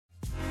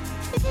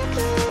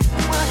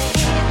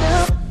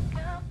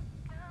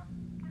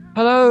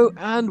Hello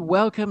and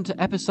welcome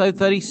to episode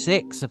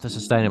 36 of the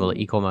Sustainable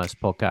E-commerce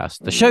podcast,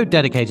 the show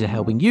dedicated to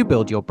helping you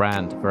build your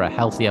brand for a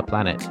healthier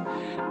planet.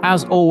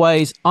 As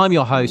always, I'm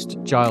your host,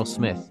 Giles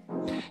Smith.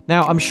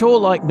 Now, I'm sure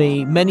like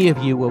me, many of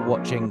you were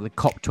watching the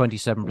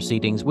COP27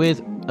 proceedings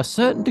with a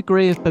certain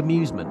degree of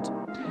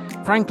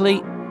bemusement.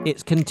 Frankly,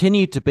 it's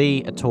continued to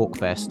be a talk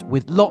fest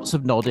with lots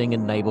of nodding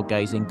and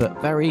navel-gazing,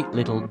 but very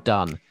little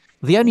done.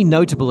 The only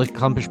notable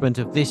accomplishment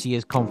of this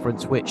year's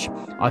conference, which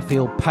I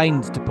feel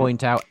pained to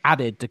point out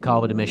added to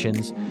carbon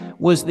emissions,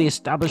 was the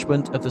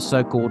establishment of the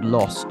so-called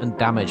Loss and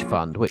Damage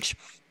Fund, which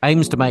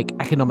aims to make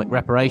economic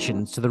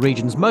reparations to the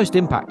regions most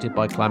impacted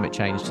by climate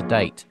change to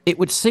date. It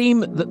would seem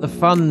that the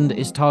fund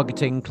is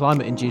targeting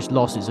climate-induced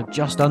losses of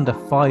just under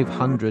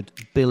 $500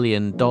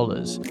 billion,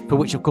 for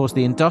which, of course,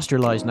 the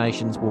industrialized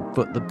nations will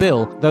foot the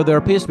bill, though there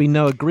appears to be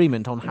no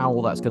agreement on how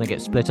all that's going to get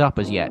split up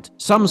as yet.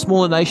 Some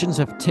smaller nations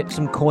have tipped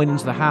some coin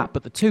into the hat,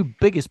 but the two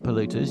biggest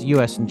polluters,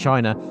 US and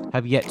China,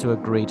 have yet to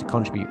agree to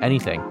contribute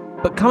anything.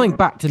 But coming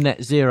back to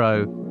net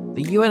zero,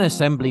 the UN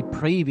Assembly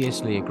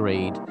previously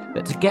agreed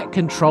that to get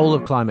control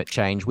of climate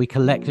change, we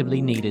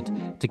collectively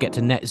needed to get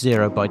to net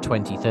zero by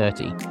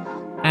 2030.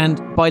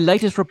 And by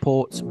latest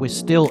reports, we're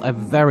still a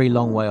very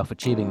long way off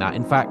achieving that.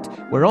 In fact,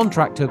 we're on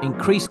track to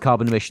increase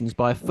carbon emissions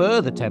by a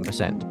further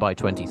 10% by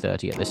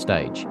 2030 at this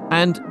stage.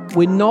 And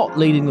we're not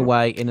leading the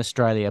way in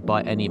Australia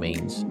by any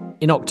means.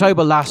 In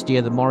October last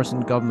year, the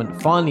Morrison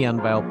government finally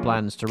unveiled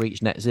plans to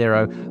reach net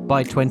zero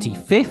by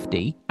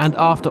 2050. And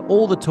after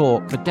all the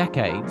talk for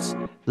decades,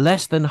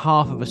 less than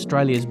half of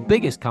Australia's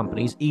biggest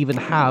companies even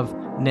have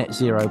net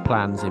zero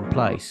plans in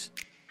place.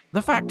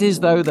 The fact is,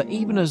 though, that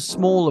even as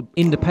small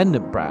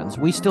independent brands,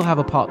 we still have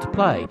a part to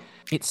play.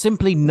 It's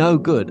simply no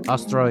good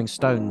us throwing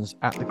stones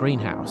at the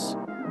greenhouse.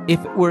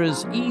 If it were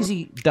as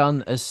easy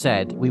done as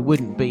said, we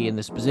wouldn't be in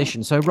this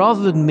position. So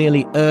rather than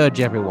merely urge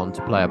everyone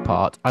to play a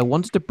part, I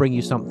wanted to bring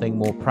you something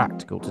more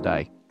practical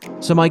today.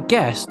 So my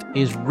guest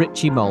is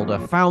Richie Mulder,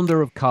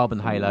 founder of Carbon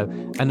Halo,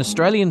 an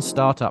Australian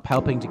startup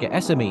helping to get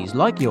SMEs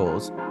like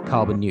yours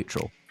carbon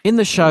neutral. In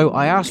the show,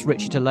 I asked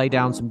Richie to lay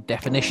down some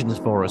definitions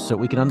for us so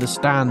we can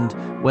understand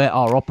where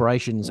our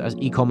operations as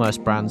e-commerce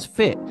brands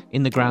fit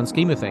in the grand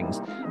scheme of things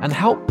and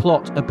help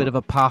plot a bit of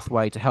a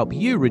pathway to help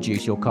you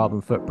reduce your carbon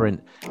footprint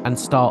and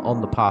start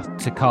on the path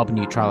to carbon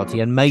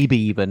neutrality and maybe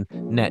even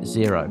net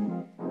zero.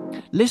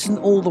 Listen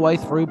all the way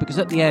through because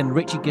at the end,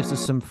 Richie gives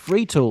us some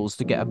free tools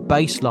to get a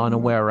baseline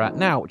on where we're at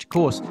now, which of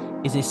course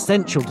is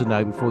essential to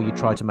know before you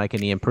try to make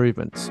any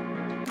improvements.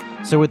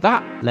 So with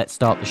that, let's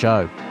start the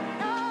show.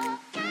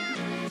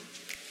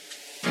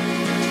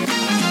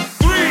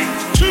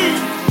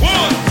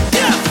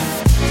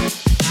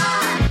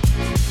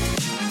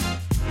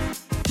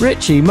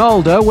 Richie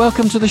Mulder,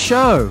 welcome to the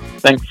show.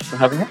 Thanks for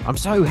having me. I'm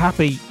so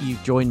happy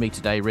you've joined me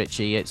today,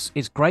 Richie. It's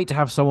great to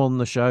have someone on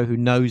the show who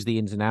knows the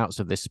ins and outs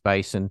of this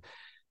space and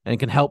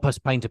can help us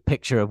paint a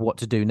picture of what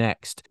to do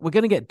next. We're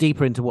going to get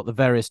deeper into what the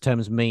various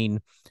terms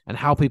mean and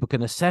how people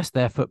can assess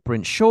their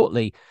footprint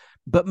shortly.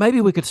 But maybe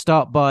we could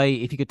start by,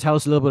 if you could tell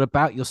us a little bit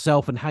about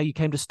yourself and how you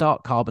came to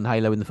start Carbon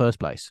Halo in the first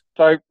place.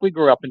 So we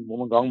grew up in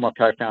Wollongong, my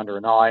co-founder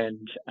and I,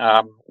 and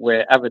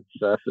we're avid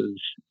surfers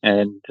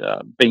and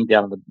being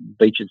down on the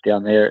beaches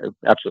down there,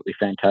 absolutely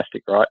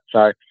fantastic, right?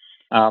 So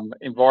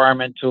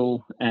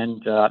environmental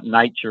and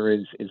nature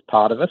is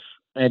part of us.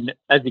 And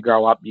as you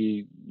grow up,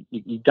 you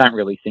don't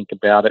really think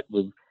about it.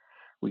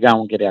 We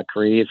go and get our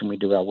careers and we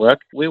do our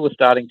work. We were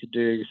starting to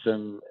do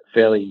some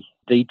fairly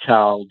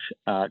detailed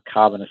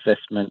carbon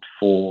assessment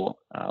for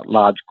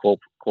large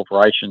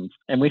corporations.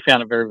 And we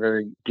found it very,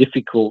 very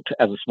difficult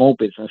as a small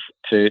business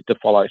to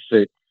follow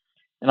suit.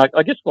 And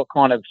I guess what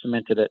kind of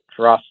cemented it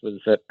for us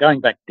was that going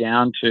back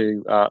down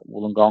to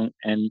Wollongong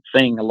and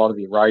seeing a lot of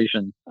the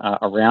erosion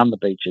around the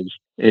beaches,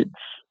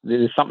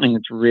 there's something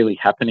that's really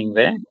happening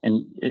there.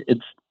 And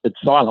it's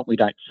silent. We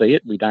don't see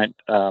it. We don't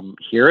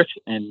hear it.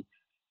 And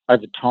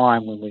over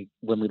time, when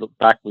we look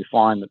back, we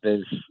find that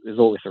there's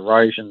all this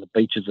erosion, the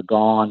beaches are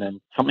gone,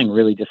 and something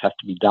really just has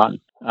to be done.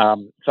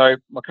 So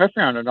my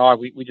co-founder and I,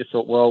 we just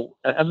thought, well,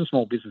 as a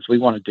small business, we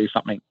want to do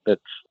something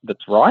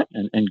that's right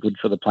and good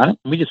for the planet.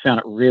 And we just found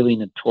it really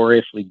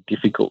notoriously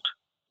difficult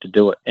to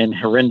do it and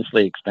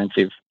horrendously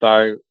expensive.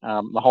 So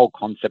the whole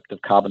concept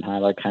of Carbon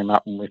Halo came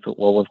up, and we thought,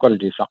 well, we've got to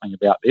do something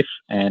about this.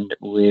 And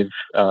we've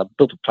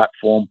built a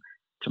platform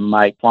to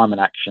make climate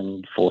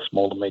action for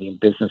small to medium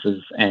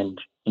businesses and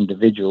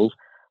individuals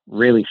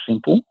really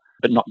simple,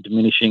 but not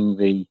diminishing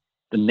the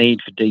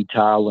need for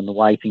detail and the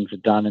way things are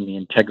done and the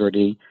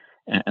integrity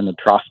and the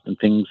trust and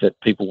things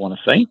that people want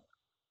to see.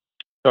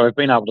 So I've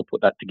been able to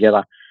put that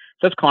together.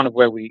 So that's kind of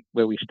where we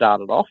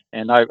started off,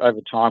 and over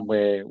time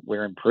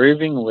we're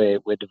improving,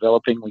 we're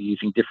developing, we're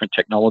using different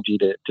technology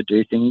to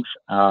do things,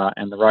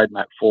 and the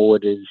roadmap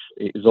forward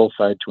is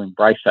also to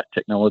embrace that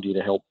technology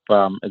to help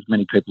as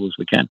many people as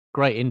we can.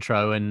 Great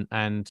intro,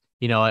 and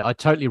you know I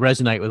totally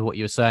resonate with what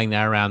you were saying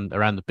there around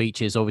the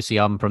beaches. Obviously,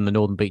 I'm from the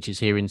northern beaches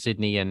here in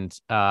Sydney, and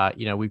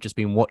you know we've just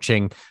been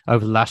watching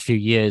over the last few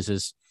years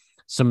as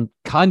some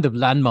kind of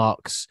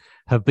landmarks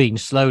have been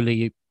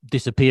slowly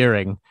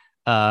disappearing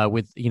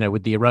with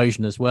the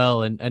erosion as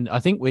well, and I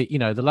think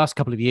the last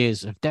couple of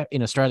years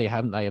in Australia,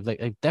 haven't they?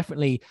 They've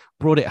definitely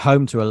brought it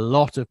home to a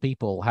lot of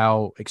people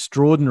how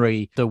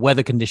extraordinary the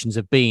weather conditions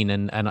have been,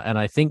 and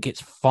I think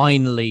it's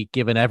finally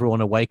given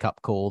everyone a wake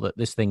up call that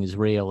this thing is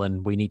real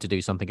and we need to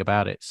do something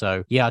about it.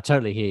 So yeah, I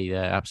totally hear you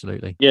there,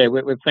 absolutely. Yeah,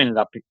 we've seen it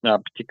up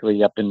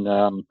particularly up in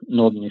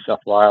northern New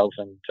South Wales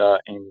and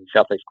in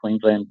southeast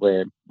Queensland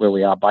where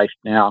we are based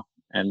now.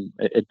 And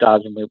it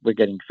does, and we're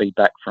getting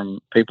feedback from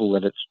people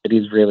that it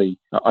is really,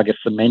 I guess,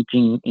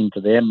 cementing into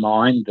their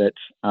mind that,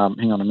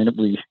 hang on a minute,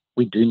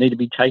 we do need to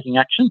be taking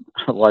action.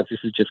 Otherwise,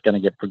 this is just going to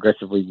get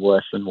progressively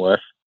worse and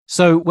worse.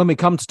 So when we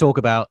come to talk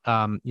about,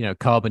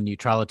 carbon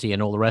neutrality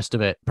and all the rest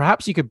of it,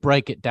 perhaps you could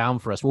break it down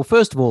for us. Well,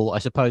 first of all, I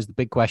suppose the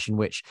big question,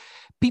 which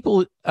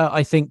people,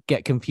 I think,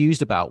 get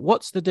confused about,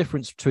 what's the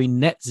difference between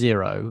net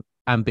zero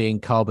and being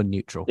carbon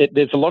neutral?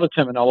 There's a lot of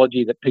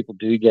terminology that people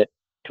do get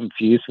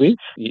confused with.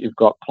 You've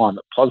got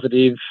climate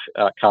positive,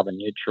 carbon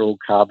neutral,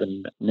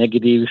 carbon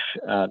negative,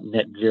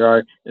 net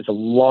zero. There's a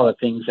lot of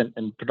things,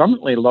 and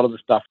predominantly a lot of the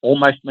stuff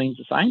almost means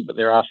the same, but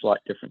there are slight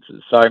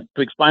differences. So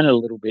to explain it a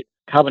little bit,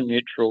 carbon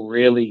neutral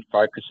really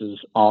focuses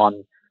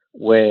on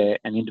where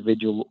an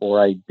individual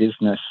or a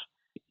business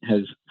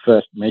has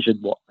first measured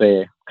what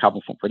their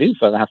carbon footprint is.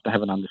 So they have to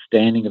have an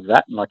understanding of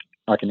that, and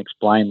I can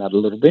explain that a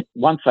little bit.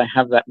 Once they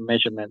have that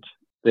measurement,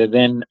 they're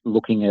then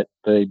looking at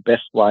the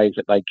best ways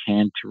that they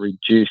can to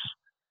reduce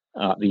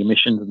the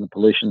emissions and the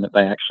pollution that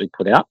they actually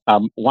put out.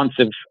 Once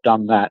they've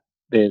done that,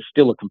 there's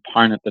still a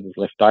component that is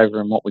left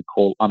over in what we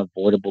call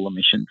unavoidable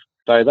emissions.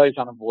 So those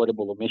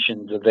unavoidable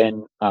emissions are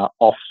then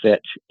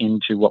offset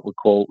into what we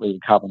call either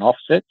carbon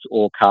offsets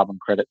or carbon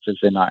credits, as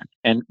they're known.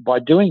 And by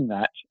doing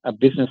that, a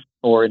business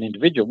or an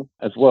individual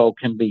as well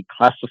can be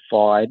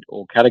classified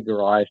or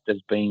categorized as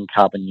being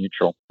carbon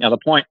neutral. Now, the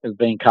point of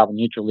being carbon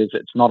neutral is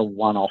it's not a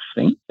one-off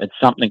thing. It's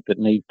something that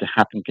needs to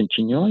happen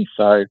continually.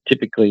 So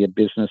typically a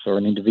business or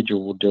an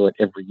individual will do it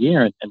every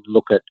year and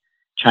look at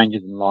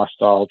changes in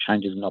lifestyle,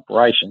 changes in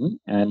operation,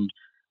 and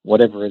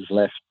whatever is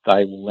left,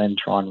 they will then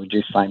try and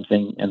reduce the same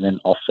thing and then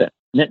offset.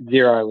 Net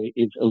zero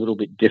is a little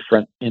bit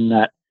different in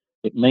that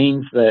it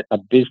means that a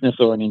business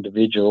or an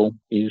individual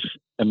is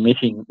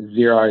emitting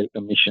zero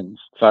emissions.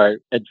 So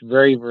it's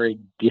very, very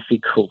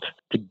difficult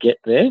to get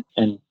there.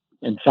 And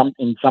in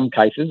some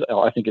cases,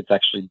 I think it's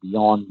actually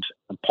beyond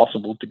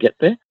impossible to get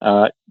there.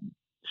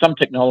 Some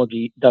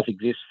technology does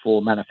exist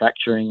for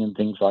manufacturing and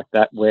things like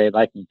that, where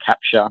they can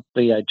capture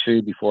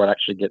CO2 before it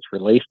actually gets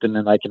released, and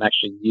then they can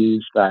actually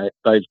use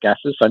those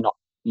gases, so not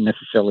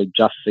necessarily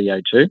just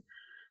CO2,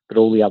 but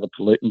all the other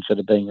pollutants that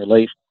are being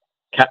released,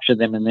 capture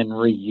them and then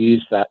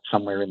reuse that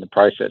somewhere in the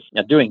process.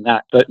 Now, doing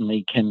that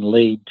certainly can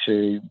lead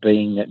to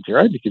being net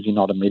zero because you're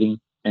not emitting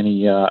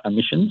any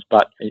emissions,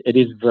 but it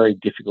is very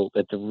difficult.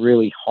 It's a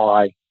really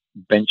high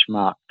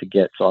benchmark to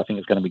get, so I think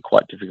it's going to be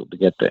quite difficult to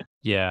get there.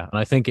 Yeah, and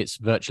I think it's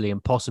virtually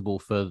impossible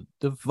for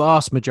the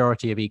vast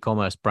majority of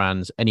e-commerce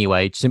brands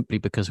anyway, simply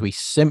because we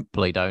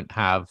simply don't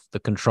have the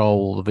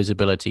control, the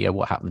visibility of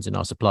what happens in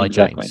our supply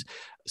chains.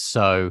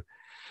 So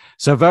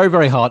very,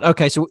 very hard.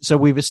 Okay, so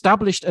we've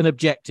established an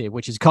objective,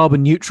 which is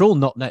carbon neutral,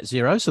 not net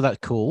zero, so that's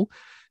cool.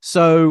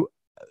 So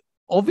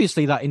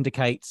obviously that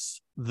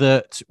indicates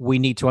that we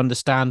need to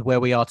understand where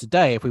we are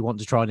today if we want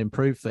to try and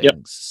improve things. Yep.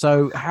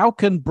 So how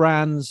can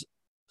brands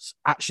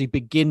actually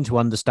begin to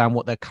understand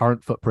what their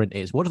current footprint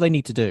is? What do they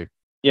need to do?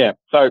 Yeah,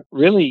 so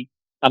really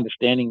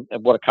understanding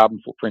what a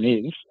carbon footprint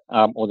is,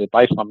 or their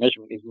baseline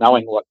measurement, is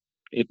knowing what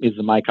it is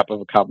the makeup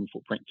of a carbon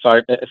footprint.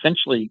 So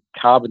essentially,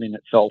 carbon in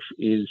itself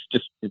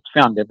it's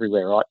found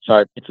everywhere, right?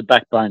 So it's the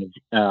backbone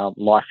of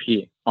life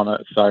here on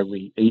Earth. So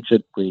we eat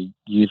it, we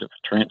use it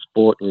for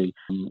transport, we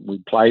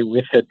play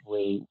with it,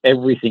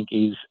 everything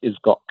is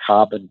got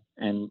carbon,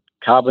 and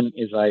carbon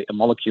is a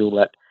molecule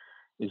that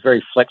is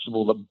very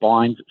flexible, that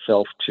binds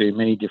itself to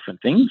many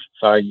different things.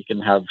 So you can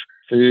have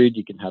food,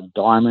 you can have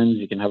diamonds,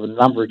 you can have a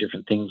number of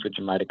different things which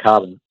are made of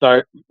carbon.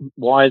 So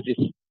why is this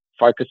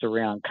focus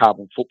around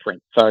carbon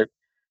footprint? So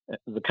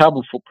the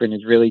carbon footprint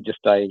is really just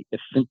a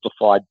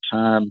simplified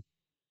term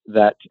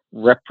that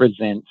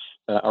represents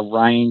a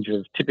range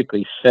of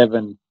typically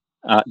 7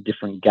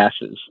 different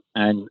gases.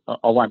 And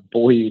I won't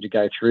bore you to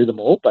go through them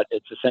all, but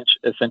it's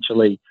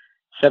essentially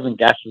 7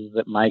 gases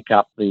that make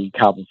up the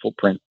carbon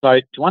footprint.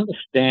 So to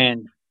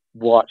understand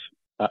what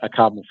a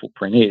carbon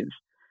footprint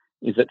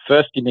is that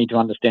first you need to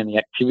understand the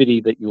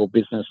activity that your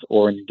business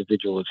or an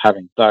individual is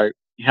having. So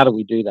how do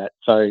we do that?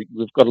 So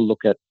we've got to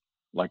look at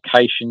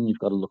location, you've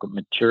got to look at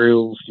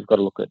materials, you've got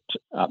to look at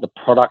the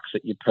products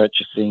that you're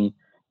purchasing,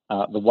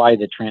 the way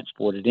they're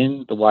transported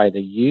in, the way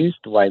they're used,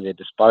 the way they're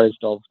disposed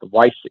of, the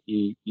waste that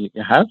you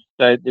have.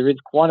 So there is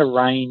quite a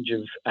range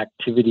of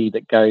activity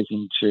that goes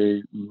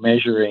into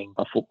measuring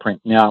a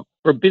footprint. Now,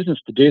 for a business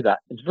to do that,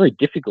 it's very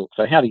difficult.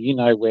 So how do you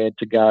know where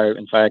to go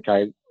and say,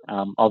 okay,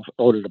 I've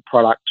ordered a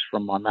product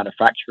from my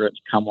manufacturer, it's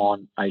come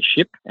on a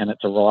ship and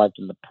it's arrived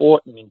in the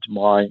port and into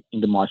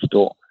my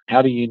store?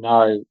 How do you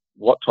know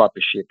what type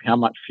of ship, how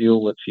much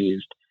fuel it's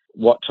used,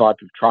 what type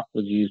of truck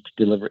was used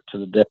to deliver it to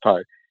the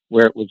depot,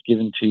 where it was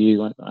given to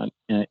you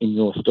in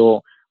your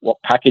store, what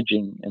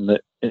packaging, and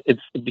it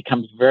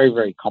becomes very,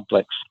 very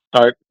complex.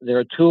 So there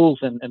are tools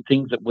and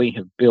things that we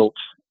have built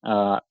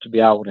to be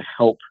able to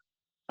help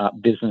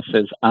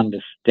businesses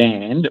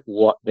understand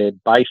what their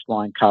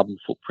baseline carbon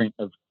footprint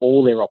of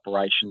all their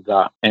operations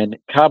are. And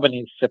carbon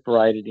footprint is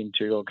separated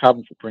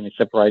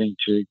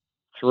into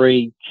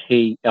three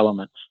key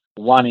elements.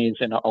 One is,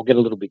 and I'll get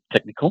a little bit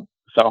technical,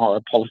 so I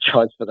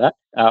apologise for that.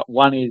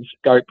 One is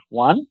Scope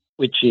 1,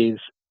 which is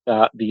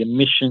the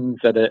emissions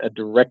that are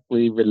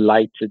directly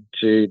related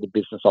to the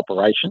business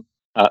operation.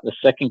 The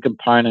second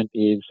component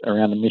is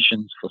around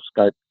emissions for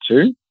Scope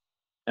 2,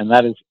 and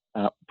that is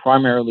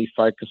primarily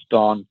focused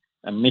on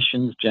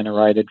emissions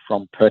generated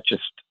from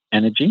purchased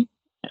energy,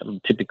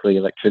 typically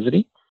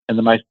electricity. And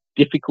the most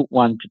difficult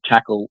one to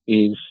tackle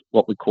is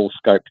what we call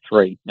Scope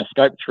 3. Now,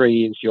 Scope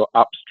 3 is your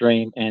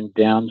upstream and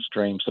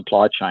downstream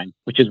supply chain,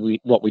 which is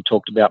what we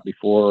talked about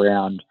before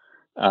around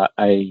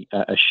a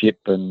ship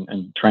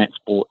and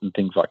transport and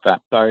things like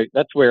that. So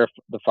that's where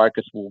the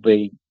focus will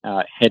be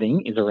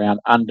heading, is around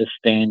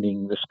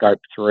understanding the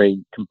Scope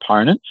 3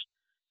 components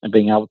and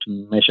being able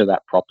to measure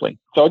that properly.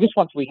 So I guess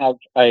once we have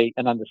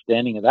an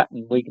understanding of that,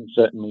 and we can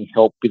certainly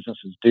help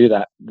businesses do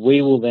that,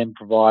 we will then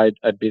provide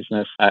a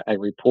business a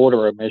report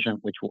or a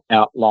measurement which will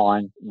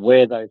outline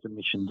where those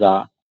emissions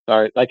are.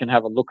 So they can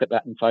have a look at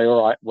that and say,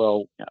 all right,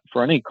 well,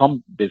 for an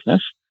e-com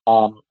business,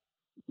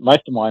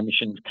 most of my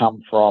emissions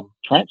come from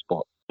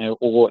transport,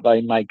 or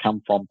they may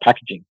come from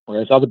packaging,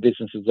 whereas other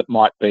businesses, it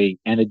might be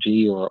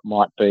energy, or it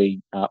might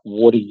be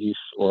water use,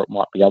 or it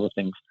might be other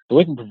things. So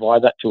we can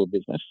provide that to a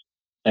business.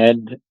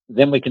 And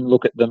then we can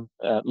look at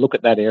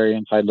that area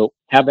and say, look,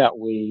 how about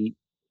we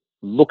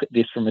look at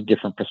this from a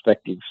different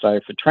perspective? So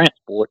for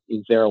transport,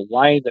 is there a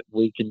way that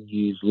we can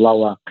use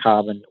lower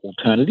carbon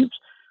alternatives,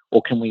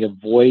 or can we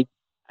avoid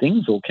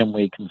things, or can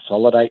we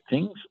consolidate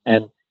things?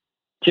 And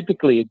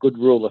typically a good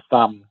rule of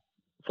thumb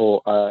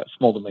for a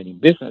small to medium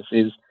business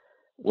is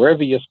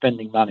wherever you're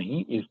spending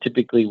money is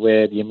typically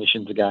where the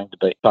emissions are going to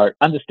be. So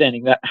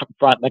understanding that up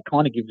front, that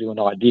kind of gives you an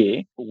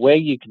idea. Where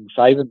you can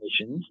save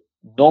emissions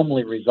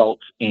normally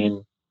results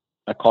in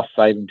a cost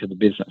saving to the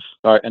business.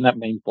 So, and that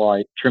means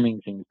by trimming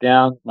things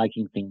down,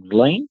 making things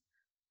lean.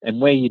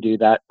 And where you do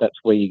that, that's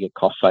where you get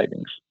cost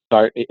savings.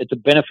 So it's a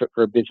benefit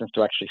for a business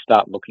to actually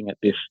start looking at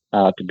this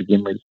to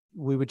begin with.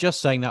 We were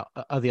just saying that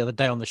the other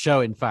day on the show,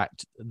 in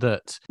fact,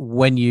 that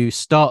when you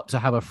start to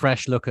have a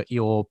fresh look at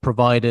your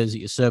providers, at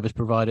your service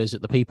providers,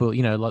 at the people,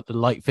 like the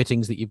light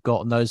fittings that you've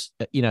got, and those,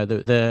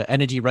 the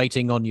energy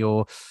rating on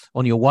your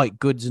white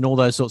goods and all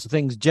those sorts of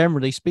things,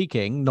 generally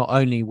speaking, not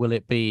only will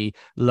it be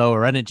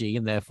lower energy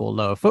and therefore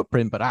lower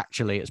footprint, but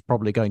actually it's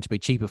probably going to be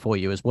cheaper for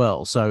you as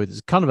well. So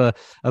there's kind of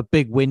a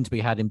big win to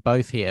be had in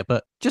both here.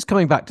 But just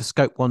coming back to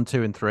Scope 1,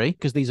 2, and 3,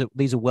 because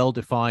these are well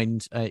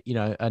defined,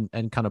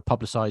 and kind of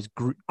publicized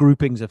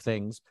groupings of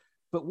things.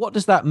 But what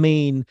does that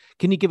mean?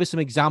 Can you give us some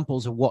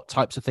examples of what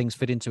types of things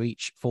fit into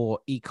each for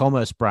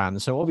e-commerce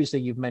brands? So obviously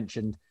you've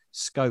mentioned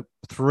Scope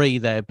 3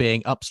 there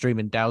being upstream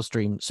and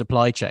downstream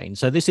supply chain.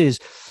 So this is,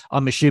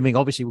 I'm assuming,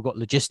 obviously we've got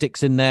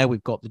logistics in there,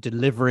 we've got the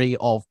delivery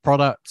of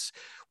products.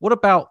 What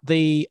about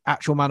the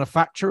actual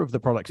manufacture of the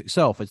product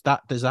itself?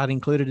 Does that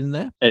included in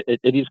there? It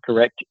is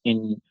correct,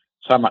 in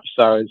so much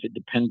so as it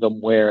depends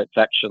on where it's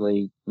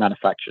actually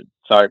manufactured.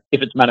 So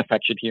if it's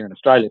manufactured here in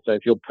Australia, so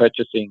if you're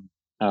purchasing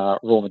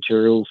raw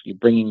materials, you're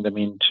bringing them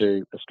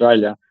into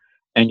Australia,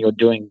 and you're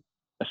doing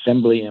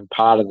assembly and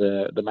part of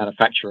the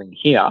manufacturing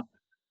here,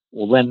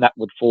 well, then that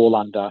would fall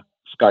under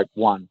Scope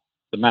 1.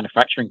 The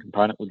manufacturing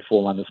component would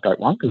fall under Scope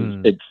 1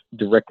 because it's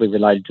directly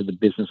related to the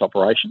business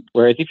operation.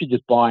 Whereas if you're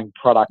just buying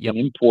product and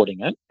importing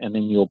it, and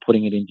then you're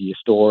putting it into your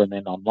store and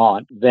then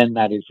online, then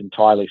that is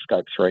entirely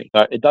Scope 3.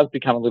 So it does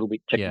become a little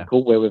bit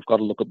technical, where we've got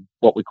to look at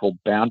what we call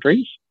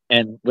boundaries.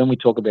 And when we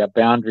talk about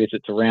boundaries,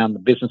 it's around the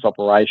business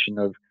operation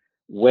of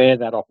where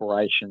that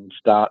operation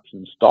starts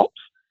and stops.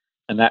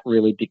 And that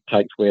really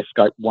dictates where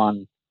Scope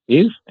 1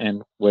 is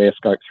and where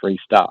Scope 3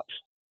 starts.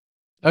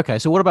 Okay,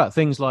 so what about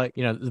things like,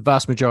 the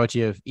vast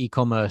majority of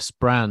e-commerce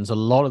brands, a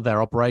lot of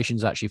their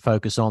operations actually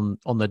focus on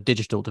the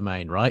digital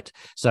domain, right?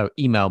 So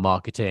email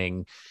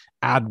marketing,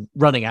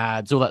 running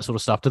ads, all that sort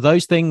of stuff. Do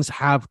those things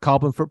have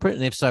carbon footprint?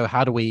 And if so,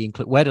 how do we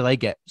include, where do they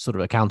get sort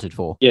of accounted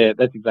for? Yeah,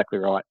 that's exactly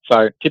right.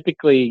 So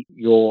typically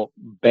your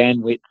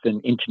bandwidth and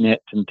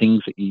internet and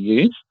things that you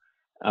use,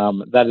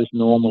 that is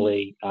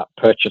normally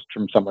purchased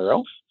from somewhere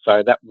else.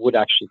 So that would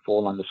actually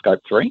fall under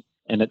Scope 3.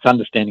 And it's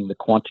understanding the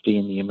quantity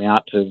and the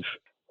amount of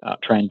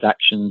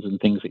transactions and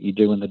things that you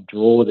do in the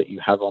draw that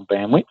you have on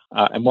bandwidth.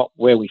 And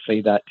where we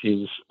see that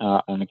is,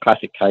 in a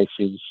classic case,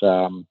 is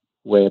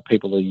where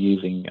people are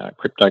using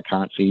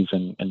cryptocurrencies,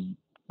 and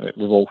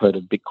we've all heard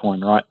of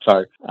Bitcoin, right?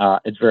 So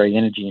it's very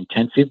energy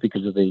intensive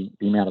because of the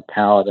amount of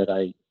power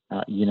that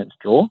units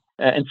draw.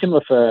 And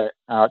similar for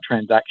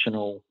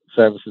transactional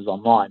services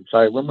online.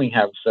 So when we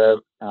have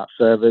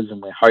servers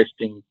and we're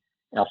hosting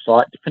our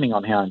site, depending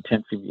on how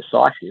intensive your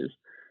site is,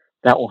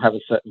 that will have a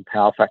certain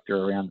power factor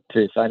around it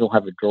too. So it'll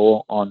have a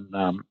draw on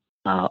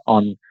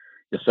on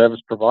your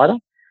service provider.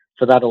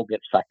 So that all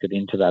gets factored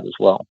into that as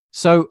well.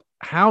 So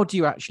how do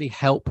you actually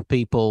help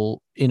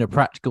people in a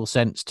practical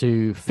sense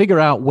to figure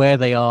out where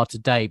they are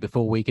today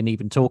before we can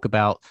even talk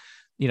about,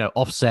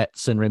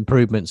 offsets and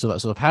improvements, or that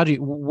sort of,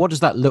 what does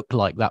that look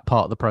like, that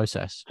part of the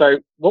process? So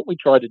what we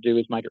try to do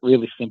is make it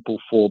really simple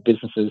for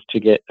businesses to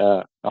get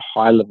a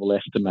high level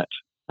estimate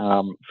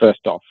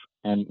first off.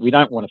 And we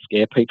don't want to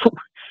scare people,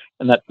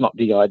 and that's not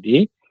the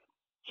idea.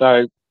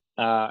 So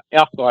our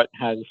site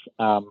has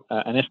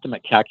an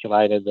estimate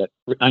calculator that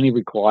only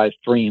requires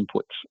 3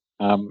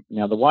 inputs.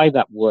 Now, the way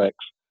that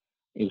works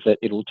is that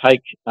it'll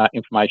take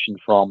information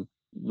from,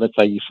 let's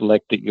say you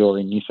select that you're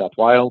in New South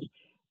Wales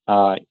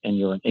and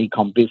you're an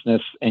e-com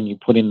business, and you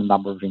put in the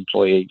number of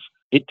employees.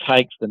 It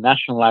takes the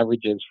national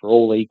averages for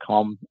all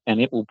e-com, and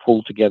it will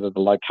pull together the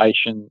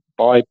location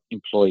by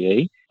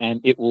employee, and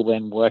it will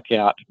then work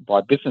out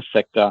by business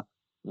sector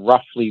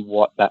roughly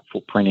what that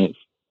footprint is.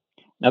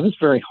 Now, this is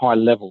very high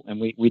level, and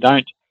we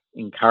don't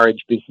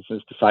encourage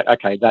businesses to say,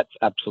 okay, that's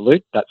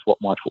absolute, that's what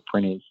my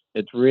footprint is.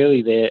 It's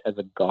really there as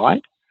a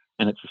guide,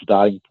 and it's a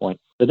starting point.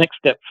 The next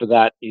step for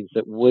that is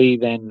that we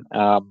then,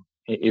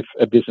 if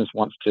a business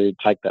wants to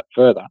take that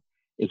further,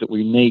 is that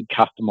we need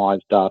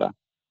customized data.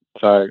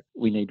 So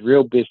we need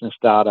real business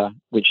data,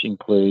 which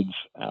includes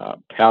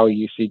power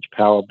usage,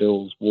 power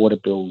bills, water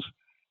bills.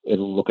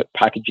 It'll look at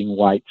packaging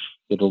weights.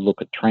 It'll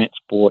look at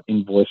transport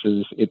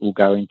invoices. It will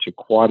go into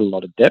quite a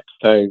lot of depth.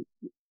 So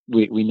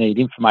we need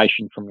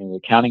information from your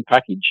accounting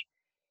package.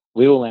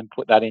 We will then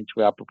put that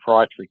into our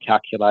proprietary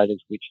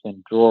calculators, which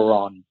then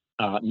draw on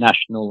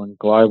national and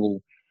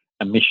global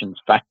emissions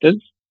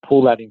factors,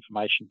 pull that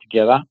information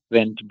together,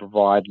 then to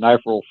provide an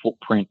overall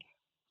footprint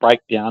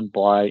breakdown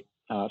by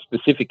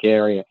specific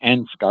area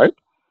and scope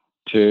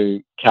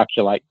to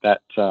calculate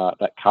that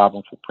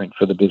carbon footprint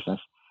for the business.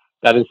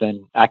 That is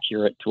then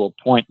accurate to a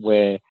point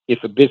where if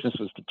a business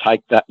was to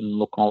take that and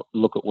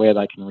look at where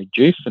they can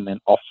reduce and then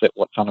offset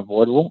what's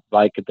unavoidable,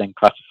 they could then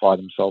classify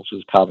themselves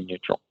as carbon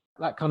neutral.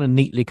 That kind of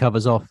neatly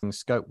covers off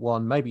scope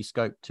 1, maybe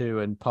scope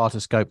 2, and part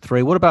of scope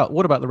 3. What about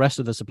the rest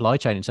of the supply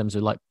chain in terms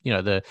of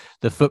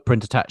the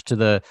footprint attached to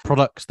the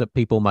products that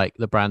people make,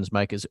 the brands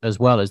make as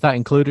well? Is that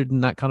included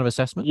in that kind of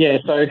assessment? Yeah.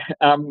 So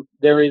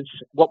there is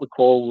what we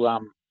call,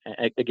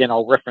 again,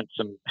 I'll reference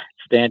some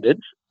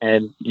standards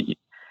and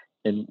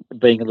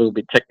being a little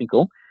bit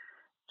technical.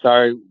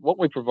 So what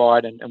we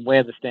provide and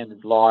where the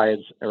standards lie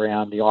is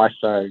around the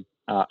ISO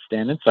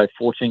standards, so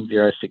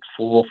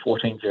 14064,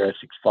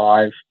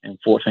 14065, and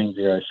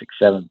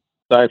 14067.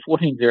 So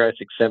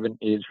 14067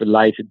 is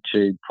related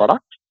to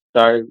product.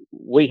 So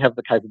we have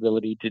the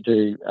capability to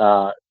do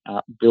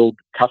build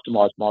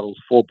customized models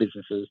for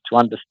businesses to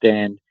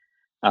understand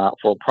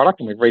for a product,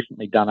 and we've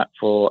recently done it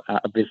for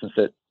a business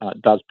that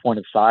does point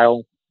of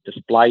sale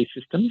display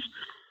systems.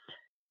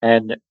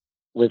 And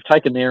we've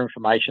taken their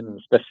information and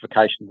the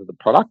specifications of the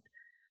product,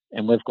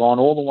 and we've gone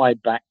all the way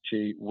back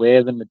to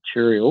where the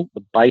material,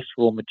 the base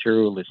raw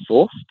material, is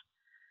sourced,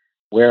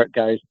 where it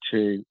goes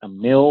to a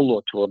mill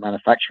or to a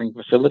manufacturing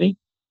facility.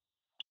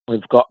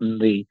 We've gotten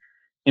the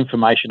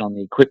information on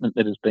the equipment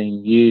that is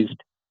being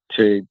used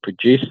to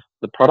produce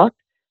the product,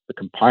 the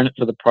components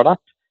of the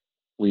product.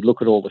 We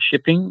look at all the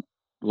shipping,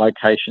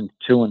 locations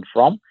to and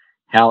from,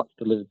 how it's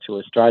delivered to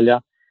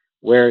Australia,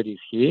 where it is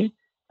here,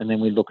 and then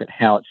we look at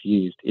how it's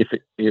used. If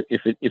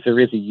there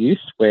is a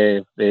use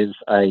where there's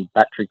a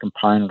battery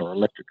component or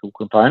electrical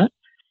component,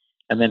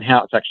 and then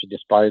how it's actually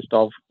disposed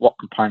of, what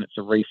components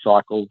are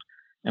recycled,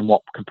 and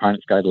what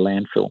components go to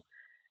landfill.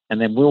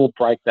 And then we'll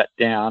break that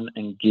down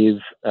and give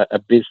a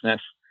business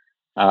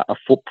a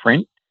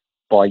footprint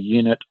by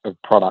unit of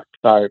product.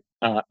 So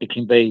it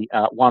can be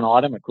one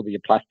item, it could be a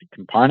plastic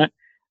component.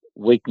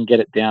 We can get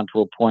it down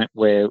to a point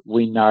where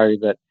we know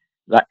that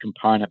that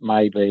component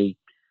may be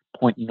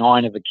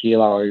 0.9 of a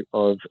kilo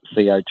of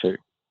CO2,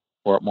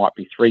 or it might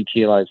be 3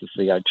 kilos of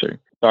CO2.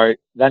 So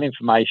that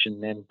information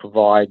then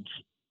provides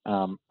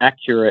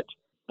accurate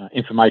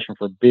information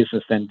for a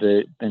business then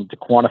to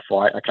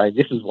quantify, okay,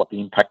 this is what the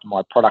impact of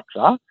my products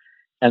are.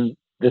 And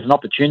there's an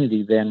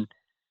opportunity then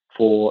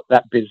for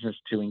that business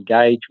to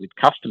engage with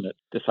customers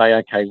to say,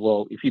 okay,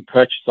 well, if you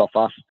purchase off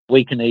us,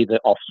 we can either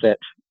offset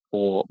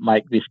or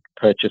make this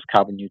purchase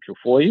carbon neutral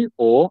for you,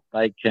 or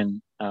they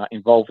can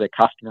involve their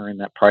customer in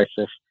that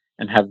process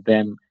and have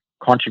them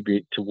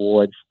contribute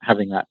towards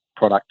having that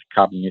product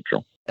carbon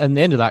neutral. And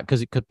the end of that,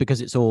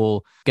 because it's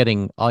all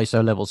getting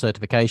ISO level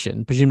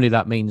certification, presumably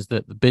that means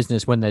that the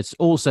business, when it's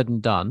all said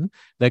and done,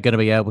 they're going to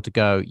be able to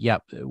go,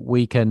 yep,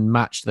 we can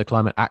match the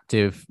climate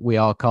active. We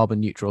are carbon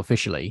neutral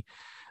officially.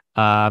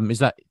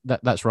 Is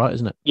that's right,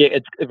 isn't it? Yeah,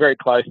 it's very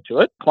close to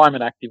it.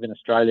 Climate active in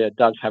Australia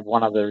does have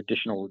one other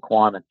additional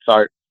requirement.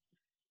 So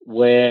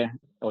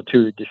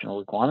two additional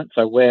requirements.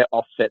 So where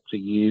offsets are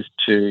used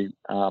to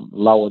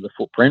lower the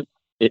footprint,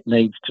 it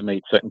needs to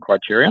meet certain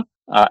criteria.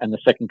 And the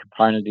second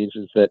component is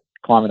that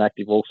Climate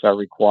Active also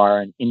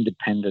require an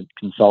independent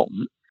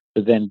consultant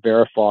to then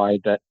verify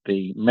that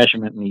the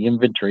measurement and the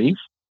inventories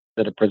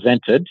that are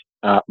presented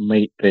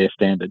meet their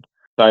standard.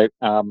 So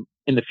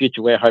in the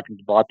future, we're hoping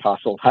to bypass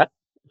all that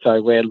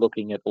So we're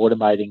looking at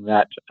automating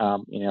that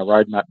in our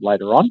roadmap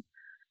later on,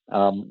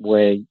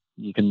 where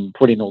you can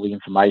put in all the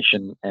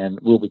information and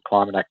we'll be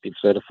Climate Active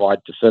certified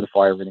to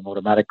certify everything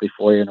automatically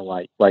for you, and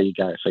away you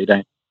go. So you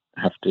don't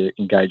have to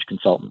engage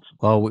consultants.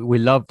 Well, we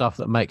love stuff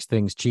that makes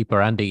things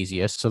cheaper and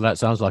easier. So that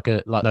sounds like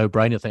a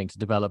no-brainer thing to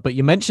develop. But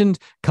you mentioned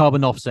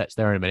carbon offsets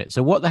there in a minute.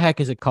 So what the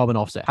heck is a carbon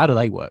offset? How do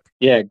they work?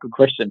 Yeah, good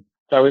question.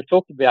 So we've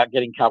talked about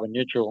getting carbon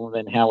neutral, and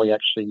then how we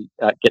actually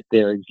get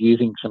there is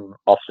using some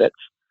offsets.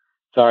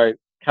 So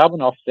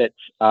carbon offsets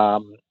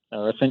are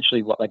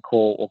essentially what they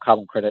call, or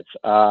carbon credits,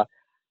 are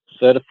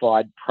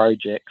certified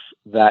projects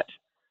that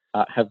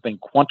have been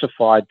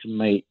quantified to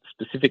meet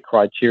specific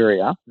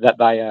criteria that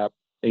they are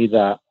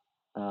either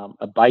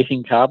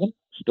abating carbon,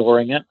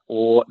 storing it,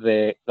 or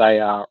they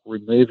are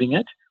removing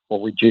it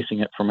or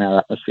reducing it from our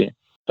atmosphere.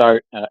 So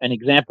an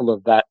example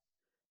of that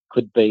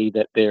could be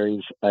that there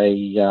is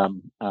a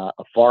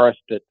forest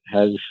that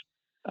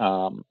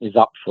is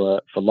up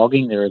for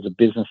logging. There is a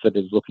business that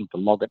is looking to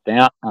log it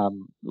down,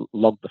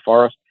 log the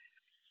forest,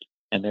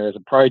 and there is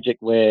a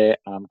project where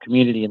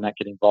community and that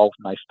get involved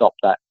and they stop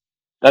that.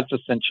 That's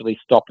essentially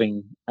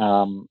stopping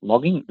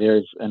logging.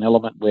 There's an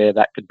element where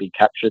that could be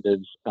captured as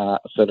a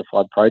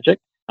certified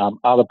project.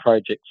 Other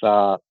projects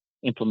are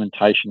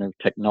implementation of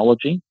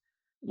technology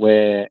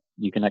where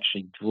you can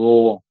actually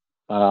draw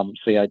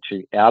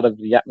CO2 out of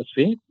the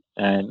atmosphere,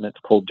 and that's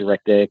called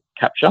direct air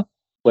capture,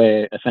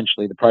 where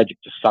essentially the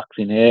project just sucks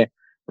in air,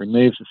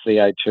 removes the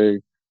CO2,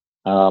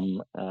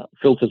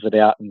 filters it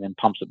out, and then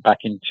pumps it back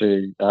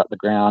into the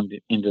ground,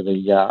 into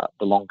the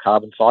long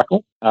carbon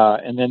cycle.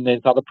 And then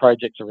there's other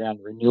projects around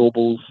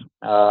renewables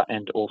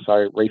and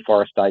also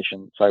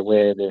reforestation. So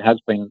where there has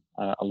been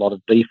a lot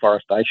of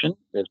deforestation,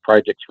 there's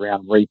projects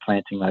around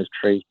replanting those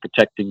trees,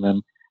 protecting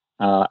them,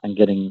 and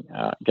getting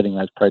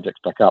those projects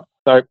back up.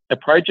 So a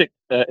project,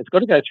 it's got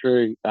to go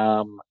through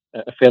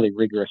a fairly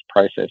rigorous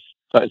process.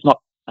 So it's not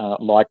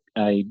like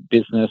a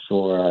business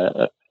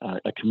or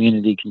a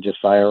community can just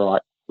say, all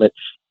right, let's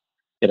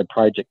get a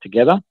project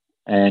together,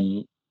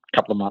 and a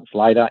couple of months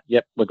later,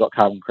 yep, we've got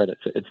carbon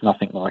credits. It's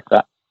nothing like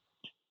that.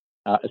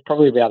 It's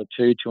probably about a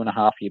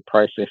 2.5 year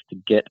process to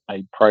get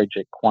a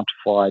project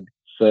quantified,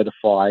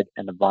 certified,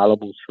 and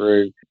available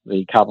through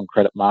the carbon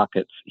credit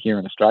markets here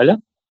in Australia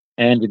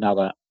and in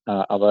other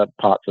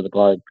parts of the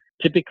globe.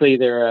 Typically,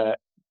 there are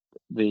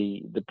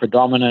the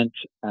predominant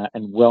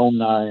and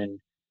well-known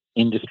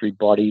industry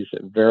bodies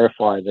that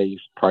verify these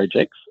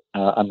projects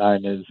are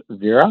known as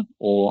VERA,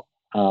 or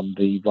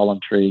the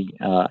Voluntary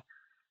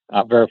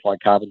Verified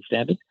Carbon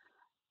Standard.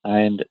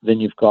 And then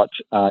you've got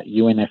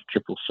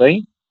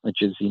UNFCCC,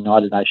 which is the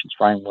United Nations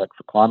Framework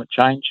for Climate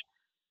Change.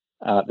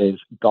 There's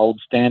Gold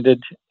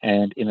Standard,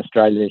 and in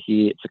Australia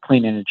here, it's a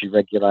clean energy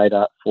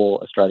regulator for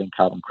Australian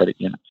carbon credit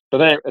units. So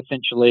they're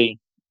essentially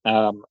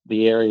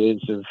the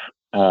areas of,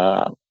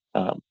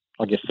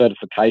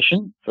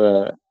 certification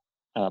for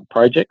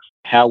projects.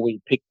 How we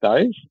pick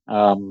those,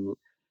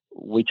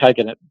 we take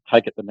it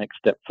the next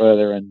step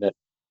further, in that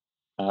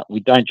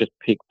we don't just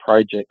pick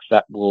projects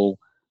that will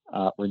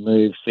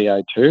remove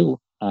CO2.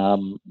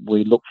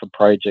 We look for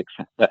projects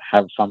that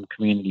have some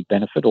community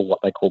benefit, or what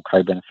they call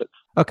co-benefits.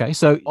 Okay,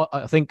 so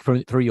I think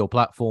through your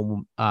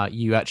platform,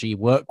 you actually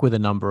work with a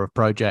number of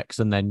projects,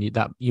 and then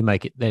you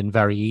make it then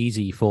very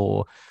easy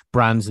for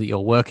brands that you're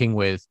working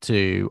with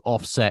to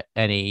offset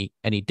any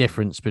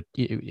difference, but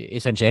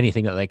essentially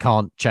anything that they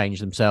can't change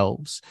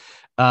themselves.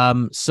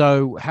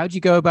 So how do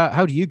you go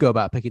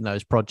about picking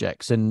those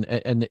projects?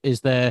 And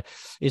is there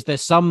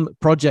some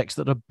projects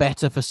that are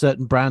better for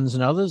certain brands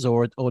than others,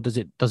 or does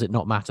it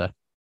not matter?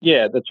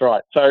 Yeah, that's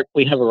right. So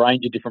we have a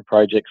range of different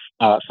projects,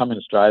 some in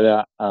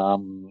Australia,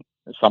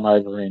 some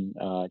over in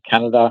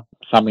Canada,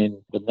 some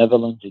in the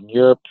Netherlands, in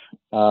Europe,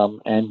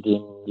 and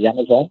in the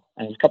Amazon,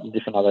 and a couple of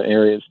different other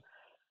areas.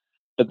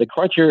 But the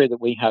criteria that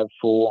we have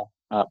for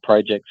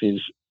projects is,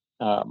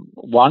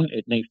 one,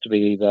 it needs to be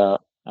either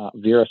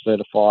VERA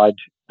certified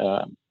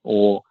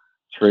or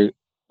through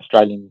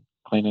Australian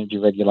Clean Energy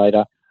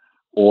Regulator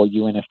or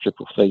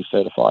UNFCCC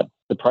certified.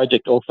 The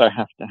project also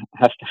has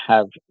to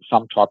have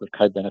some type of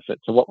co-benefit.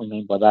 So what we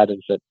mean by that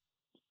is that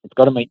it's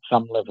got to meet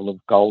some level of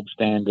gold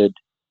standard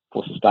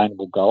for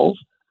sustainable goals.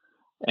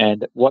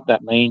 And what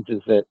that means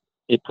is that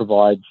it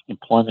provides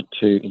employment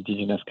to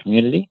Indigenous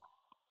community.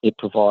 It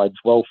provides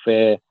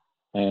welfare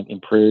and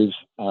improves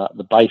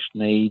the base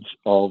needs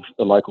of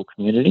the local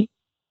community.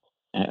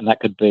 And that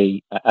could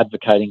be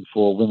advocating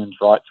for women's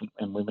rights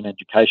and women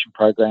education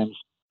programs.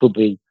 Could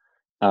be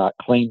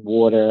clean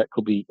water. It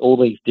could be all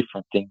these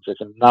different things.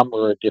 There's a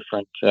number of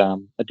different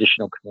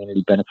additional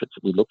community benefits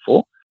that we look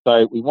for.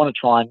 So we want to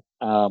try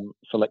and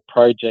select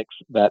projects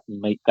that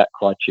meet that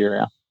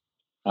criteria.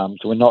 So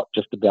we're not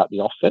just about the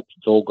offsets.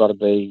 It's all got to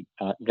be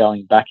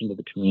going back into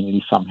the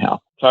community somehow.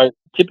 So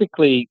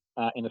typically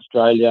in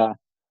Australia,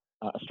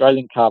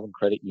 Australian carbon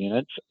credit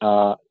units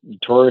are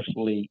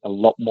notoriously a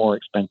lot more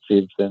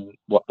expensive than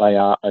what they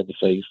are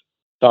overseas.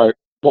 So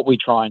what we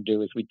try and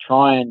do is we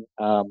try and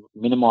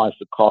minimise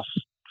the costs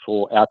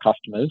for our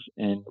customers,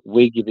 and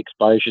we give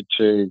exposure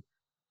to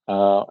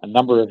a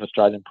number of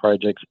Australian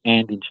projects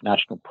and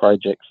international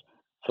projects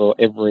for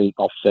every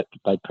offset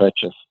that they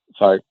purchase.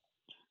 So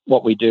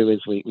what we do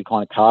is we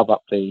kind of carve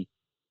up the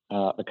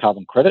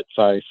carbon credit.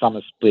 So some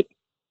are split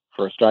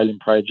for Australian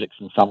projects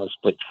and some are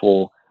split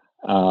for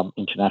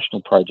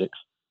international projects.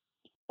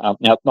 Now,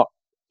 it's not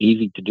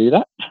easy to do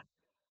that.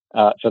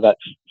 So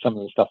that's some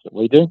of the stuff that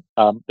we do.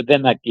 But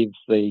then that gives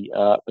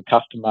the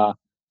customer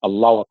a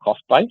lower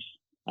cost base,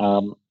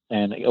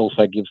 and it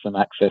also gives them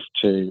access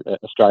to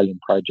Australian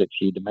projects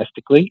here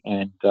domestically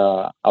and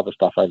other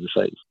stuff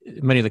overseas.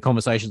 Many of the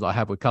conversations I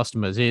have with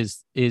customers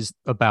is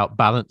about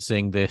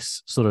balancing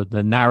this sort of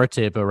the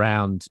narrative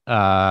around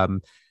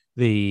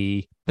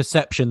the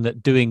perception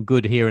that doing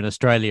good here in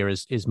Australia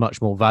is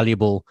much more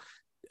valuable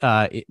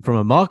from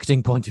a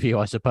marketing point of view,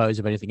 I suppose,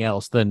 if anything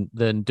else, than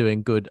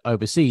doing good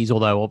overseas.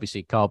 Although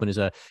obviously carbon is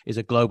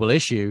a global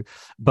issue,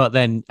 but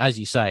then, as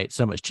you say, it's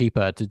so much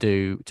cheaper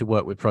to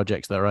work with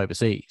projects that are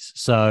overseas.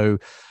 So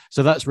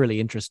that's really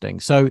interesting.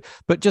 So,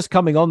 but just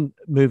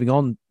moving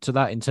on to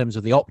that in terms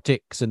of the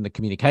optics and the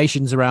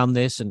communications around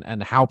this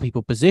and how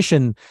people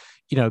position,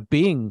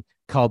 being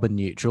carbon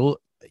neutral.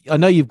 I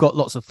know you've got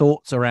lots of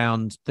thoughts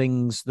around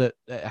things that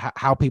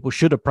how people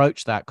should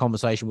approach that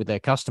conversation with their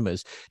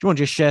customers. Do you want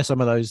to just share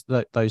some of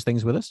those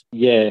things with us?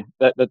 Yeah,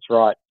 that's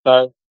right.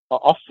 So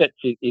offsets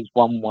is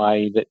one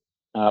way that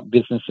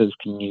businesses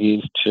can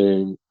use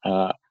to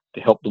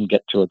help them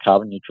get to a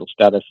carbon neutral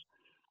status,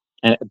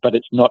 but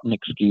it's not an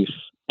excuse,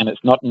 and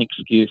it's not an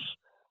excuse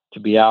to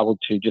be able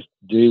to just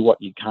do what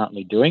you're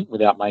currently doing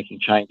without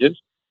making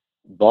changes,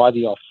 buy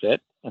the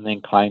offset, and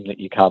then claim that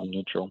you're carbon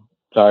neutral.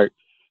 So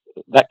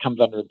that comes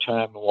under a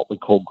term of what we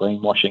call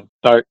greenwashing.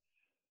 So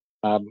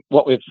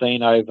what we've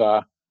seen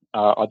over,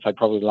 I'd say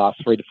probably the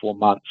last 3 to 4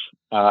 months,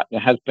 there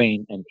has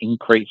been an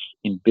increase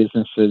in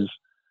businesses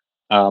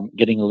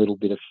getting a little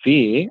bit of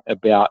fear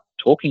about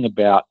talking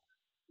about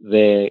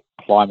their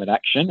climate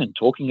action and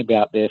talking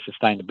about their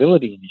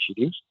sustainability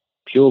initiatives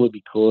purely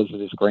because of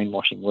this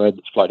greenwashing word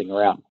that's floating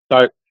around.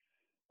 So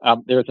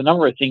there is a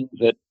number of things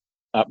that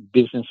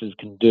businesses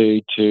can do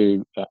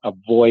to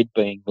avoid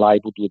being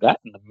labelled with that,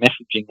 and the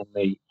messaging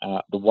and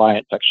the way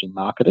it's actually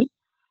marketed.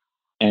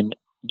 And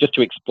just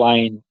to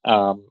explain,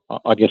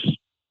 I guess,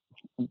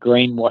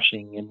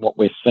 greenwashing and what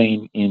we're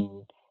seeing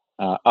in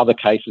other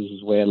cases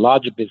is where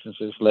larger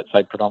businesses, let's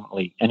say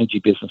predominantly energy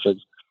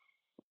businesses,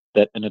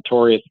 that are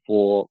notorious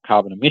for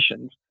carbon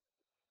emissions,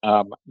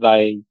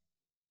 they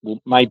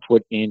may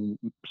put in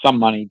some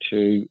money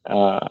to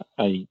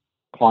a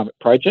climate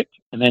project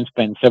and then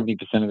spend 70%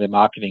 of their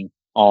marketing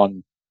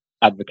on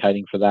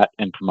advocating for that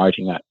and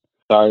promoting that.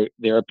 So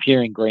they're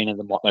appearing greener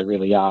than what they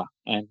really are,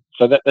 and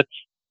so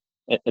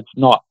it's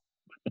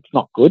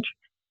not good,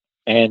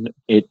 and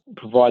it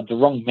provides the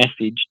wrong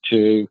message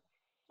to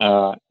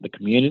the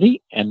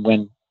community. And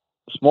when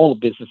smaller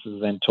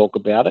businesses then talk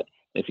about it,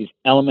 there's this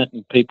element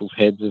in people's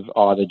heads of,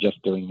 oh, they're just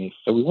doing this.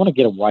 So we want to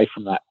get away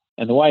from that,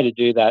 and the way to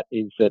do that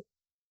is that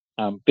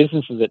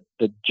businesses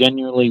that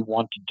genuinely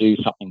want to do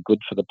something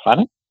good for the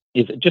planet,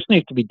 is it just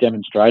needs to be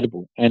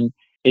demonstrable. And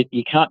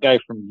you can't go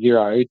from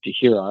zero to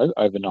hero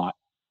overnight.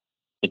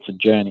 It's a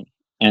journey.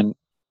 And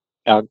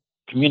our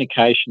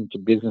communication to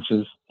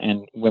businesses,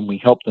 and when we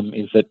help them,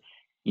 is that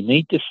you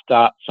need to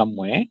start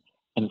somewhere,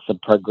 and it's a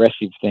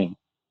progressive thing.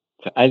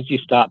 So as you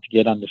start to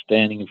get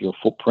understanding of your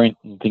footprint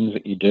and things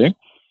that you do,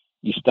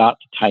 you start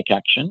to take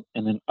action,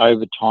 and then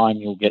over time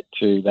you'll get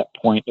to that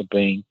point of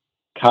being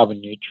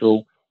carbon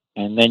neutral,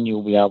 and then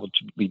you'll be able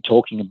to be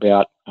talking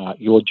about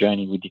your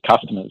journey with your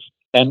customers.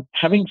 And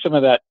having some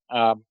of that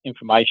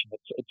information,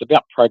 it's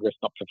about progress,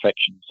 not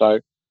perfection. So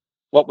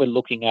what we're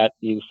looking at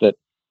is that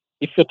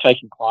if you're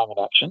taking climate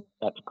action,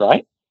 that's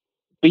great.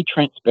 Be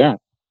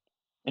transparent.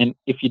 And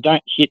if you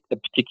don't hit a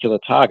particular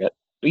target,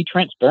 be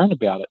transparent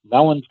about it.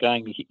 No one's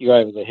going to hit you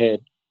over the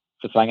head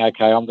for saying,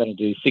 okay, I'm going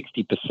to do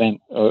 60%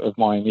 of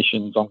my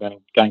emissions, I'm going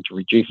to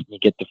reduce, and you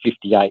get to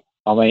 58.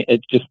 I mean,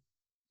 it's just,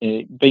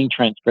 being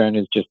transparent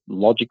is just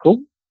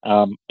logical.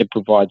 It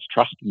provides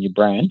trust in your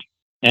brand,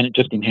 and it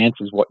just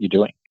enhances what you're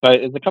doing. So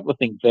there's a couple of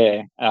things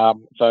there.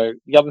 So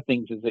the other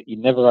things is that you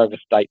never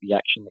overstate the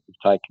action that you've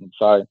taken.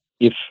 So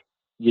if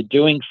you're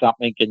doing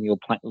something and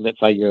let's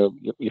say you're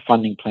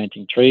funding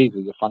planting trees,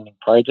 or you're funding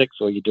projects,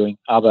 or you're doing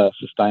other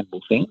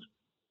sustainable things,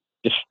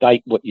 just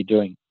state what you're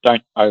doing.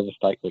 Don't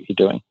overstate what you're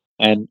doing.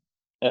 And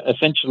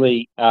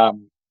essentially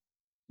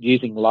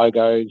using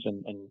logos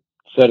and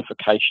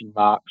certification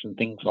marks and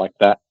things like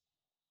that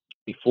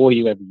before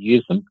you ever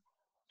use them,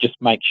 just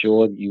make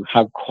sure that you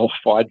have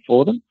qualified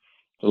for them.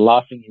 The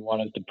last thing you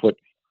want is to put,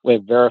 we're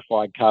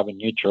verified carbon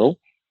neutral,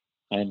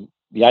 and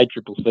the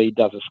ACCC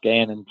does a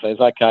scan and says,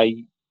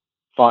 okay,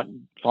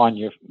 fine,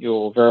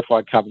 you're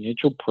verified carbon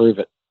neutral, prove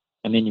it.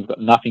 And then you've got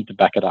nothing to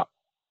back it up.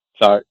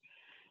 So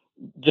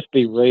just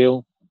be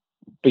real,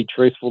 be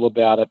truthful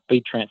about it,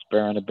 be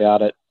transparent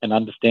about it, and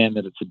understand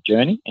that it's a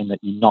journey and that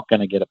you're not going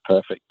to get it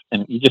perfect.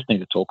 And you just need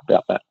to talk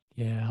about that.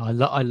 Yeah,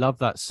 I love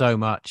that so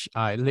much.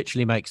 It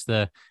literally makes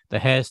the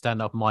hair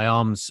stand up my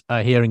arms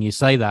hearing you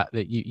say that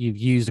you've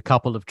used a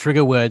couple of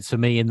trigger words for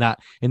me in that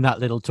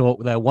little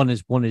talk there. One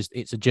is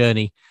it's a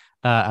journey,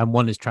 and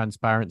one is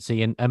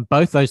transparency, and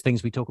both those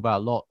things we talk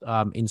about a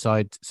lot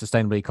inside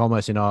sustainable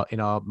e-commerce in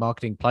our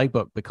marketing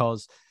playbook,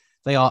 because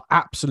they are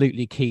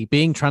absolutely key.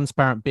 Being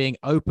transparent, being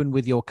open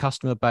with your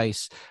customer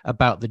base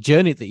about the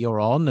journey that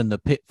you're on and the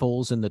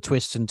pitfalls and the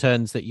twists and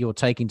turns that you're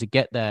taking to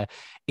get there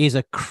is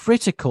a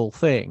critical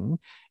thing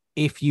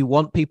if you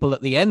want people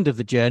at the end of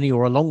the journey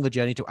or along the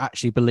journey to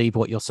actually believe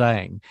what you're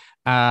saying.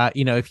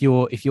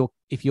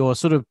 If you're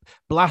sort of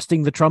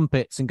blasting the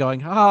trumpets and going,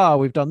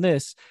 we've done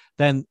this,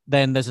 then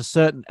there's a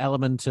certain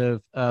element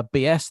of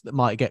BS that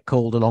might get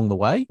called along the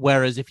way.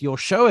 Whereas if you're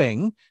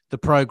showing the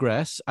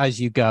progress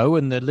as you go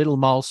and the little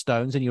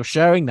milestones, and you're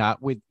sharing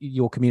that with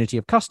your community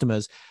of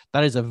customers,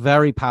 that is a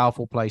very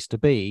powerful place to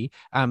be.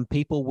 And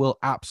people will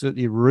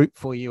absolutely root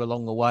for you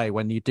along the way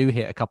when you do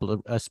hit a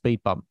couple of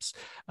speed bumps.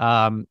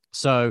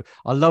 So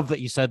I love that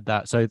you said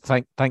that. So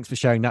thanks for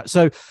sharing that.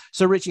 So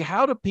Richie,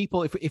 how do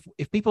people,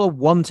 if people are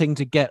wanting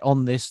to get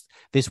on this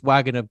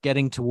wagon of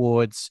getting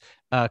towards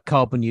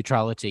carbon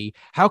neutrality,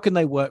 how can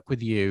they work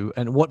with you,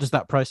 and what does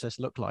that process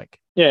look like?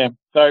 Yeah.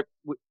 So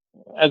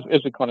as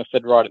we kind of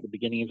said right at the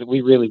beginning, is that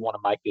we really want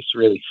to make this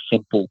really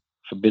simple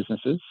for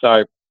businesses.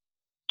 So,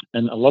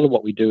 and a lot of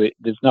what we do,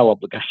 there's no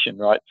obligation,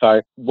 right?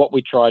 So what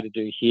we try to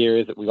do here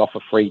is that we offer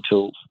free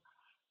tools.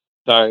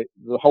 So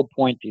the whole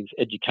point is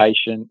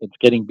education. It's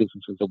getting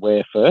businesses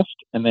aware first,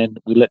 and then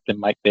we let them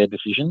make their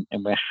decision,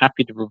 and we're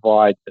happy to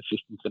provide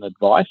assistance and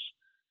advice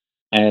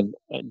and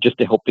just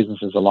to help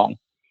businesses along.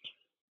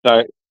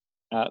 So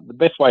the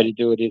best way to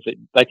do it is that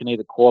they can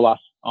either call us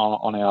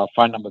on our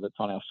phone number that's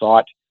on our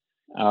site,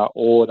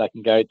 or they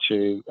can go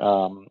to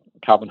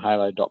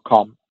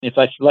carbonhalo.com. If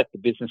they select the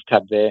business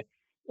tab there,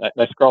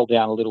 they scroll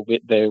down a little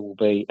bit, there will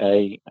be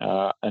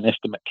an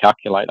estimate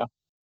calculator.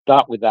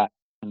 Start with that,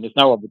 and there's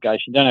no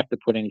obligation. You don't have to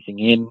put anything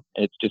in.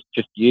 It's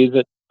just use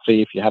it,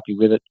 see if you're happy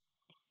with it.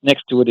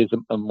 Next to it is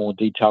a more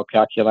detailed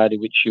calculator,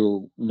 which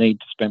you'll need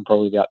to spend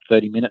probably about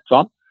 30 minutes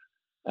on.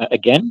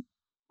 Again,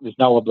 there's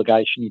no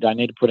obligation. You don't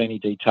need to put any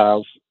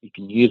details. You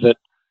can use it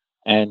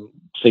and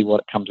see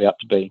what it comes out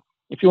to be.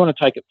 If you want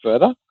to take it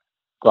further,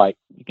 great.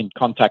 You can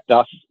contact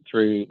us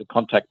through the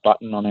contact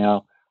button on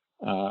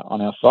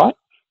our site,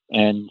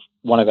 and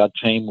one of our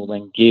team will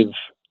then give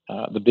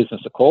the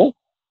business a call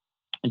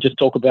and just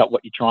talk about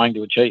what you're trying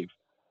to achieve.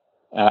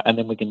 And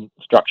then we can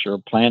structure a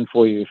plan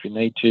for you if you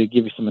need to,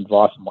 give you some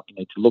advice on what you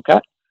need to look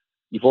at.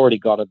 You've already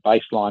got a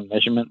baseline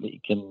measurement that you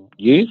can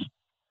use,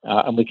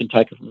 and we can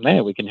take it from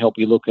there. We can help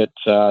you look at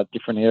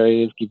different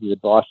areas, give you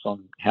advice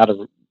on how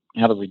to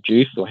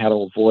reduce or how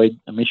to avoid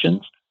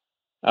emissions.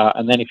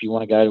 And then if you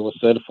want to go to a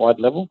certified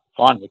level,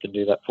 fine, we can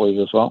do that for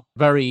you as well.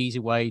 Very easy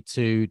way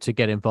to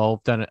get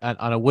involved. And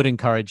I would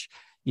encourage,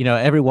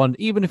 everyone,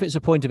 even if it's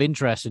a point of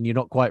interest and you're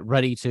not quite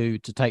ready to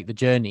take the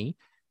journey,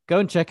 go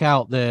and check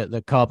out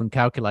the carbon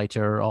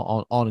calculator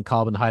on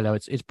Carbon Halo.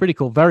 It's pretty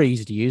cool, very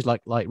easy to use.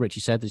 Like Richie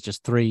said, there's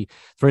just three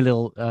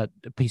little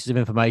pieces of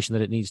information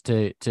that it needs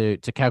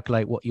to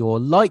calculate what your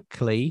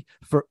likely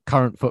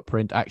current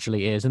footprint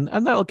actually is, and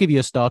that'll give you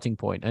a starting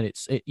point. And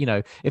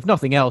if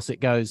nothing else,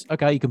 it goes,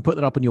 okay, you can put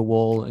that up on your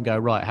wall and go,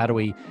 right, how do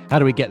we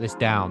get this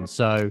down?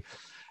 So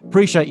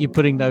appreciate you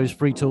putting those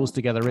free tools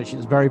together, Rich.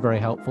 It's very, very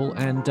helpful.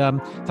 And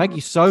thank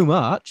you so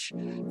much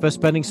for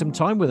spending some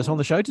time with us on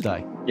the show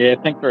today. Yeah,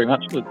 thanks very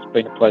much. It's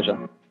been a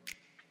pleasure.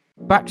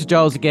 Back to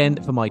Giles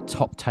again for my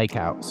top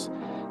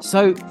takeouts.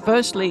 So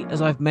firstly,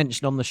 as I've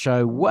mentioned on the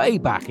show way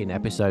back in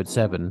episode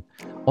 7,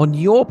 on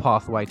your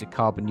pathway to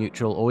carbon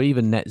neutral or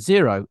even net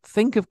zero,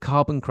 think of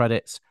carbon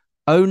credits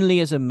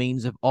only as a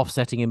means of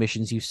offsetting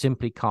emissions you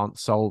simply can't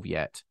solve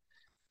yet.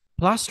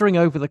 Plastering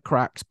over the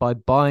cracks by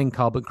buying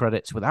carbon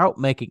credits without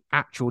making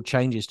actual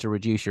changes to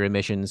reduce your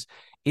emissions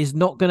is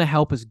not going to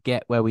help us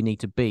get where we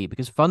need to be,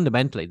 because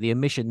fundamentally the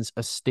emissions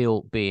are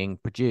still being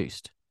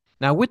produced.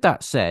 Now, with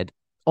that said,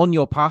 on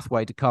your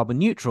pathway to carbon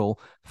neutral,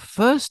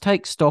 first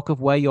take stock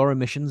of where your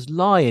emissions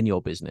lie in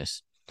your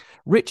business.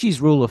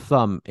 Richie's rule of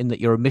thumb in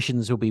that your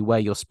emissions will be where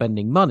you're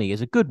spending money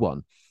is a good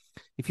one.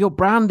 If your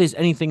brand is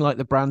anything like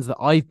the brands that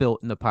I've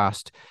built in the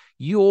past,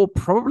 you're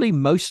probably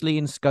mostly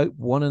in scope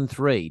 1 and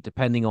 3,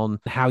 depending on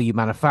how you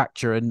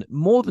manufacture, and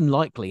more than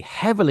likely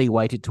heavily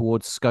weighted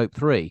towards scope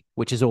 3,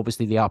 which is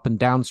obviously the up and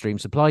downstream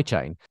supply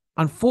chain.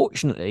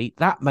 Unfortunately,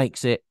 that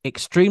makes it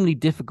extremely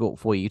difficult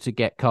for you to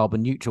get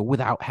carbon neutral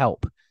without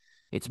help.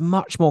 It's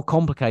much more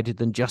complicated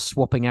than just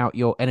swapping out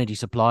your energy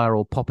supplier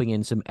or popping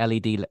in some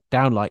LED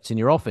downlights in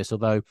your office,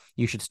 although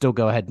you should still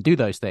go ahead and do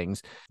those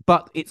things.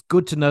 But it's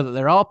good to know that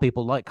there are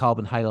people like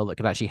Carbon Halo that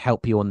can actually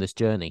help you on this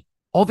journey.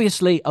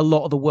 Obviously, a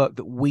lot of the work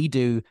that we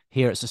do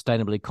here at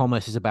Sustainable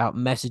E-commerce is about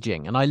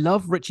messaging, and I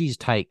love Richie's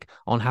take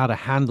on how to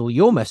handle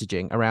your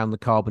messaging around the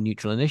carbon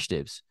neutral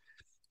initiatives.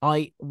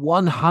 I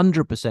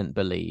 100%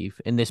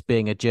 believe in this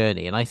being a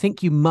journey, and I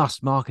think you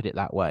must market it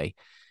that way.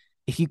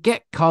 If you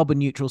get carbon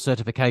neutral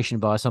certification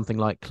by something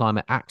like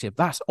Climate Active,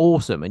 that's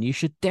awesome, and you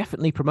should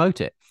definitely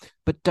promote it.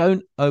 But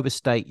don't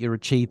overstate your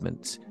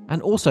achievements.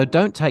 And also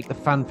don't take the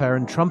fanfare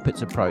and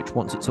trumpets approach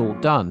once it's all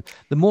done.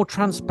 The more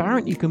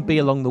transparent you can be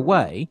along the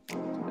way,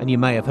 and you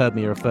may have heard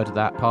me refer to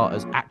that part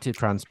as active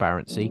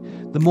transparency,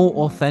 the more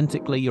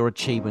authentically your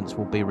achievements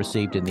will be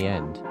received in the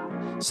end.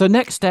 So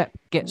next step,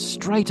 get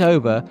straight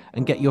over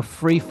and get your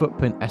free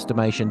footprint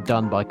estimation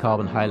done by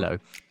Carbon Halo.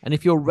 And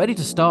if you're ready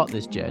to start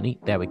this journey,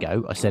 there we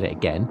go, I said it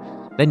again,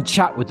 then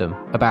chat with them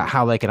about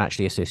how they can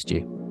actually assist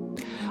you.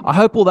 I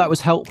hope all that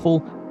was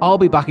helpful. I'll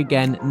be back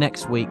again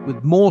next week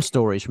with more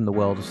stories from the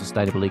world of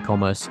sustainable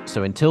e-commerce.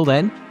 So until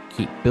then,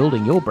 keep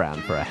building your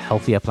brand for a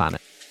healthier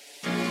planet.